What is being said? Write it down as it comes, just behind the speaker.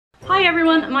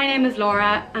everyone, my name is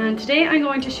Laura and today I'm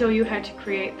going to show you how to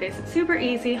create this super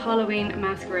easy Halloween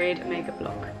masquerade makeup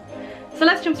look. So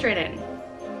let's jump straight in.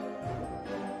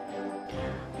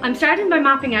 I'm starting by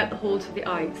mapping out the holes for the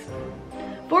eyes.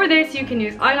 For this you can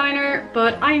use eyeliner,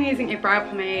 but I'm using a brow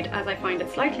pomade as I find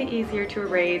it slightly easier to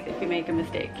erase if you make a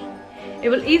mistake. It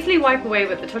will easily wipe away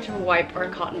with the touch of a wipe or a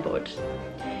cotton bud.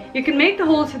 You can make the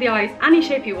holes for the eyes any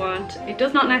shape you want. It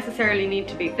does not necessarily need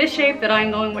to be this shape that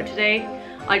I'm going with today.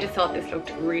 I just thought this looked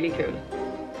really cool.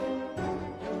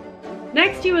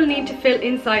 Next you will need to fill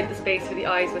inside the space for the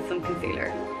eyes with some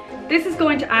concealer. This is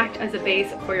going to act as a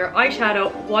base for your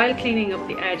eyeshadow while cleaning up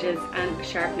the edges and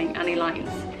sharpening any lines.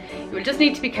 You will just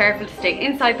need to be careful to stay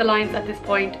inside the lines at this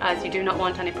point, as you do not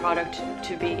want any product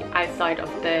to be outside of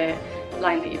the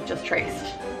line that you've just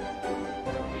traced.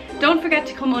 Don't forget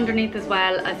to come underneath as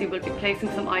well, as you will be placing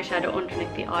some eyeshadow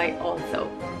underneath the eye also.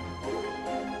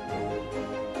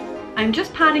 I'm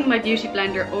just patting my beauty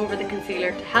blender over the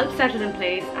concealer to help set it in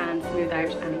place and smooth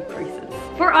out any creases.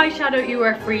 For eyeshadow you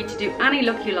are free to do any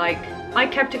look you like. I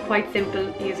kept it quite simple,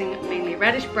 using mainly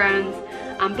reddish browns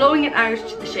and blowing it out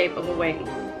to the shape of a wing.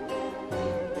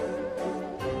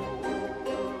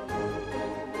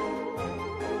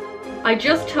 I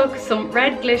just took some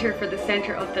red glitter for the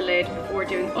centre of the lid before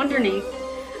doing underneath,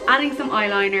 adding some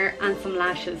eyeliner and some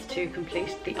lashes to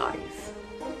complete the eyes.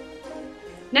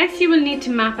 Next you will need to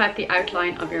map out the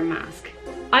outline of your mask.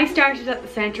 I started at the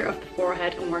centre of the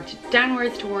forehead and worked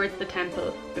downwards towards the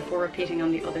temple before repeating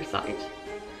on the other side.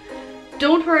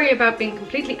 Don't worry about being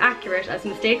completely accurate, as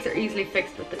mistakes are easily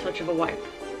fixed with the touch of a wipe.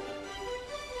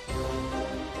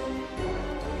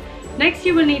 Next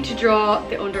you will need to draw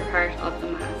the underpart of the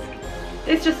mask.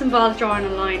 This just involves drawing a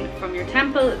line from your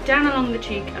temple down along the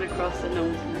cheek and across the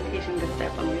nose, and repeating this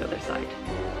step on the other side.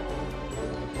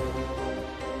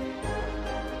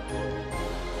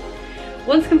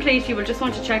 Once complete, you will just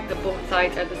want to check that both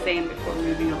sides are the same before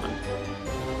moving on.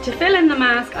 To fill in the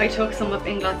mask, I took some of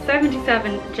Inglot's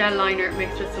 77 gel liner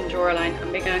mixed with some Duraline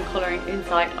and began colouring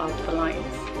inside of the lines.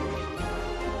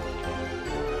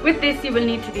 With this you will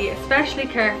need to be especially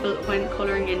careful when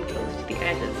colouring in close to the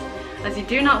edges, as you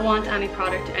do not want any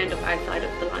product to end up outside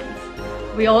of the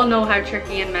lines. We all know how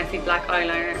tricky and messy black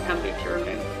eyeliner can be to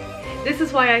remove. This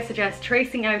is why I suggest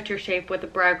tracing out your shape with a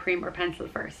brow cream or pencil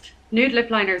first. Nude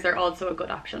lip liners are also a good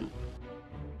option.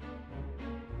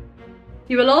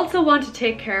 You will also want to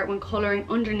take care when colouring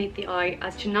underneath the eye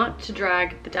as to not to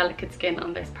drag the delicate skin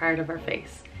on this part of our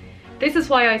face. This is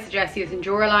why I suggest using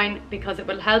Duraline, because it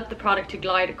will help the product to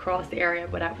glide across the area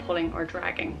without pulling or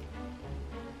dragging.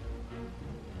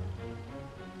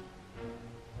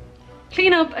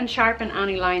 Clean up and sharpen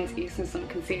any lines using some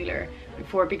concealer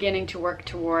before beginning to work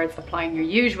towards applying your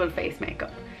usual face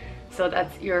makeup. So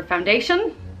that's your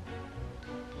foundation,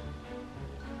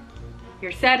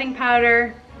 your setting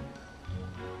powder,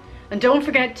 and don't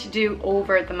forget to do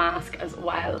over the mask as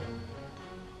well.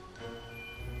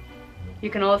 You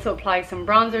can also apply some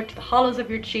bronzer to the hollows of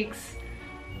your cheeks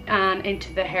and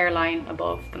into the hairline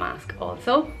above the mask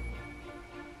also.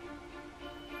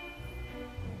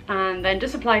 And then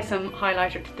just apply some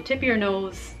highlighter to the tip of your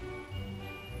nose,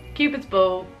 Cupid's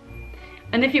bow,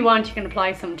 and if you want you can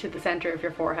apply some to the centre of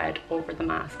your forehead over the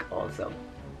mask also.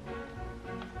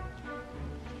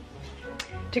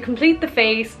 To complete the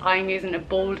face, I'm using a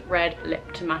bold red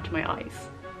lip to match my eyes.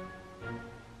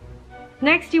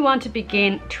 Next you want to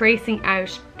begin tracing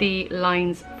out the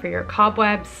lines for your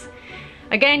cobwebs.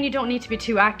 Again, you don't need to be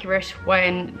too accurate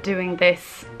when doing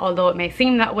this, although it may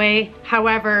seem that way.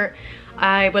 However,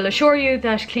 I will assure you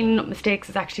that cleaning up mistakes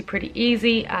is actually pretty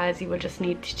easy, as you will just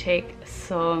need to take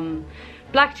some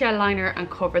black gel liner and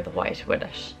cover the white with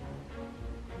it.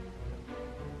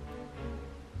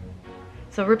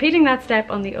 So repeating that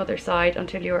step on the other side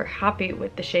until you are happy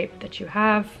with the shape that you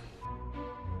have.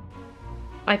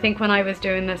 I think when I was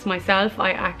doing this myself,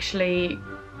 I actually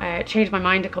changed my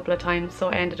mind a couple of times, so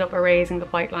I ended up erasing the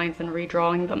white lines and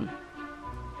redrawing them.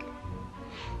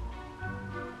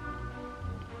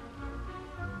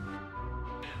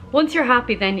 Once you're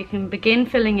happy, then you can begin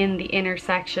filling in the inner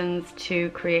sections to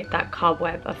create that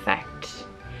cobweb effect.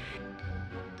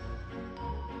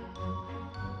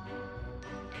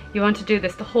 You want to do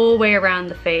this the whole way around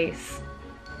the face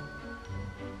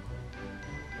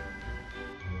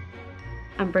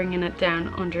and bringing it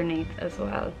down underneath as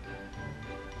well.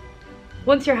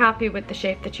 Once you're happy with the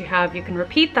shape that you have, you can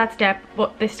repeat that step,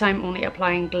 but this time only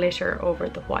applying glitter over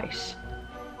the white.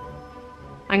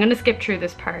 I'm going to skip through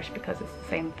this part because it's the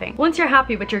same thing. Once you're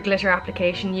happy with your glitter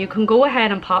application, you can go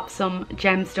ahead and pop some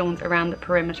gemstones around the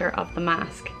perimeter of the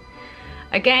mask.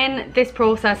 Again, this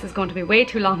process is going to be way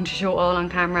too long to show all on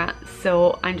camera,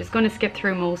 so I'm just going to skip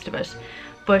through most of it.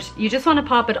 But you just want to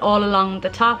pop it all along the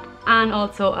top and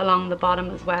also along the bottom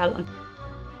as well,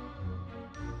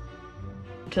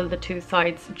 until the two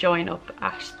sides join up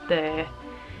at the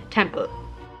temple.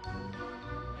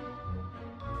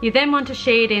 You then want to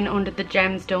shade in under the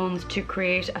gemstones to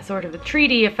create a sort of a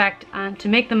 3D effect and to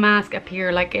make the mask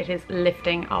appear like it is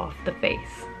lifting off the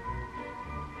face.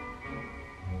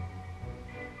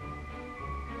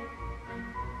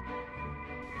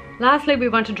 Lastly, we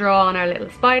want to draw on our little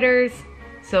spiders,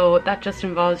 so that just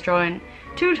involves drawing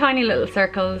two tiny little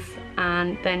circles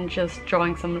and then just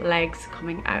drawing some legs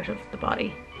coming out of the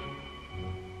body.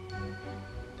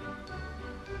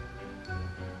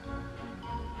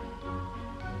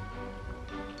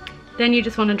 Then you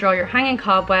just want to draw your hanging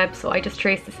cobweb, so I just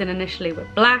traced this in initially with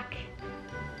black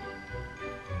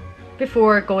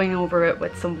before going over it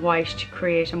with some white to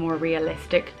create a more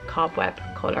realistic cobweb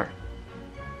colour.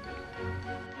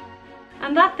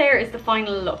 And that there is the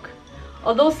final look.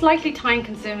 Although slightly time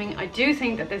consuming, I do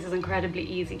think that this is incredibly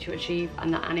easy to achieve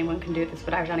and that anyone can do this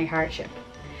without any hardship.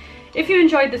 If you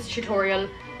enjoyed this tutorial,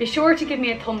 be sure to give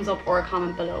me a thumbs up or a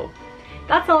comment below.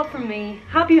 That's all from me.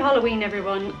 Happy Halloween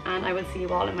everyone, and I will see you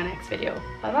all in my next video.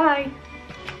 Bye bye!